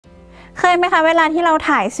เคยไหมคะเวลาที่เรา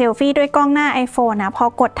ถ่ายเซลฟี่ด้วยกล้องหน้า iPhone นะพอ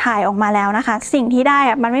กดถ่ายออกมาแล้วนะคะสิ่งที่ได้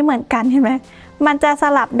อะมันไม่เหมือนกันเห็นไหมมันจะส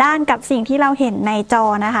ลับด้านกับสิ่งที่เราเห็นในจอ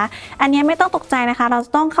นะคะอันนี้ไม่ต้องตกใจนะคะเราจะ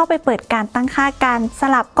ต้องเข้าไปเปิดการตั้งค่าการส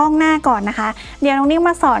ลับกล้องหน้าก่อนนะคะเดี๋ยวน้องนิ่ม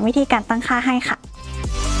มาสอนวิธีการตั้งค่าให้ค่ะ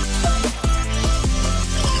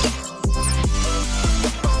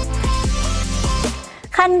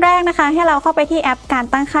ขั้นแรกนะคะให้เราเข้าไปที่แอปการ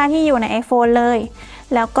ตั้งค่าที่อยู่ใน iPhone เลย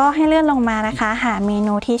แล้วก็ให้เลื่อนลงมานะคะหาเม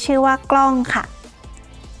นูที่ชื่อว่ากล้องค่ะ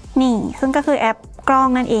นี่ซึ่งก็คือแอปกล้อง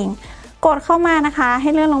นั่นเองกดเข้ามานะคะให้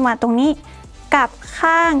เลื่อนลงมาตรงนี้กับ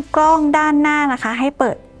ข้างกล้องด้านหน้านะคะให้เปิ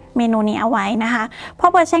ดเมนูนี้เอาไว้นะคะพอ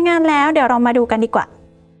เปิดใช้งานแล้วเดี๋ยวเรามาดูกันดีกว่า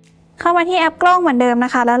เข้ามาที่แอปกล้องเหมือนเดิมน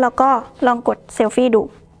ะคะแล้วเราก็ลองกดเซลฟี่ดู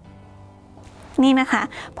นี่นะคะ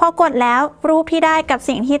พอกดแล้วรูปที่ได้กับ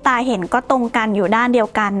สิ่งที่ตาเห็นก็ตรงกันอยู่ด้านเดียว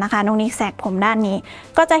กันนะคะน้องนิกแสกผมด้านนี้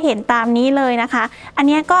ก็จะเห็นตามนี้เลยนะคะอัน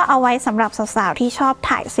นี้ก็เอาไว้สำหรับสาวๆที่ชอบ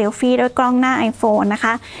ถ่ายเซลฟี่ด้วยกล้องหน้า iPhone นะค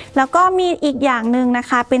ะแล้วก็มีอีกอย่างหนึ่งนะ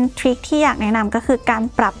คะเป็นทริคที่อยากแนะนำก็คือการ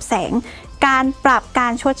ปรับแสงการปรับกา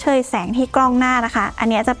รชดเชยแสงที่กล้องหน้านะคะอัน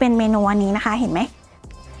นี้จะเป็นเมนูอันนี้นะคะเห็นไหม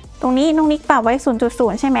ตรงนี้น้องนิกปรับไว้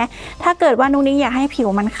 0.0 ใช่ไหมถ้าเกิดว่าน้องนิกอยากให้ผิว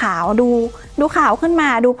มันขาวดูขาวขึ้นมา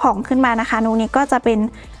ดูผ่องขึ้นมานะคะน้องนิกก็จะเป็น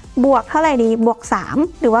บวกเท่าไหร่ดีบวก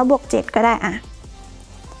3หรือว่าบวก7ก็ได้อะ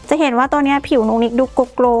จะเห็นว่าตัวนี้ผิวน้องนิกดูโ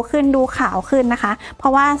กลว์ขึ้นดูขาวขึ้นนะคะเพรา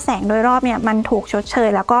ะว่าแสงโดยรอบเนี่ยมันถูกชดเชย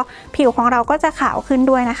แล้วก็ผิวของเราก็จะขาวขึ้น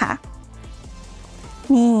ด้วยนะคะ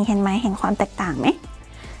นี่เห็นไหมเห็นความแตกต่างไหม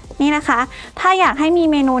นี่นะคะถ้าอยากให้มี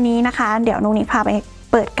เมนูนี้นะคะเดี๋ยวน้องนิกพาไป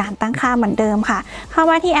เปิดการตั้งค่าเหมือนเดิมค่ะเข้า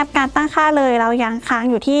มาที่แอปการตั้งค่าเลยเรายังค้าง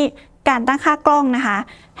อยู่ที่การตั้งค่ากล้องนะคะ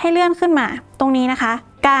ให้เลื่อนขึ้นมาตรงนี้นะคะ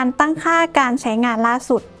การตั้งค่าการใช้งานล่า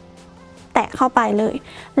สุดแตะเข้าไปเลย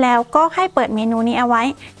แล้วก็ให้เปิดเมนูนี้เอาไว้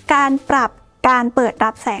การปรับการเปิด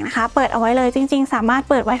รับแสงนะคะเปิดเอาไว้เลยจริงๆสามารถ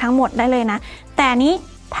เปิดไว้ทั้งหมดได้เลยนะแต่นี้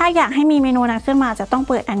ถ้าอยากให้มีเมนูนั้นขึ้นมาจะต้อง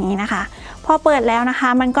เปิดอันนี้นะคะพอเปิดแล้วนะคะ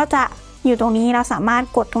มันก็จะอยู่ตรงนี้เราสามารถ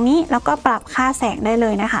กดตรงนี้แล้วก็ปรับค่าแสงได้เล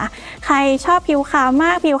ยนะคะใครชอบผิวขาวม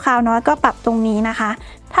ากผิวขาวน้อยก็ปรับตรงนี้นะคะ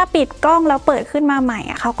ถ้าปิดกล้องแล้วเปิดขึ้นมาใหม่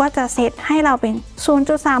เขาก็จะเซตให้เราเป็น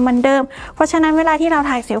 0.3 เหมือนเดิมเพราะฉะนั้นเวลาที่เรา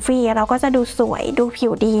ถ่ายเซลฟี่เราก็จะดูสวยดูผิ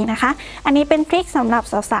วดีนะคะอันนี้เป็นทริคสำหรับ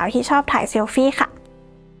สาวๆที่ชอบถ่ายเซลฟี่ค่ะ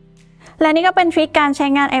และนี่ก็เป็นทริคการใช้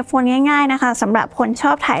งาน iPhone ง่ายๆนะคะสำหรับคนช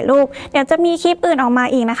อบถ่ายรูปเดี๋ยวจะมีคลิปอื่นออกมา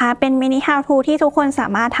อีกนะคะเป็นมินิ how to ที่ทุกคนสา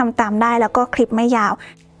มารถทำตามได้แล้วก็คลิปไม่ยาว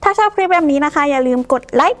ถ้าชอบคลิปแบบนี้นะคะอย่าลืมกด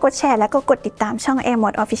ไลค์กดแชร์แล้วก็กดติดตามช่อง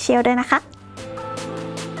iMoD Official ด้วยนะคะ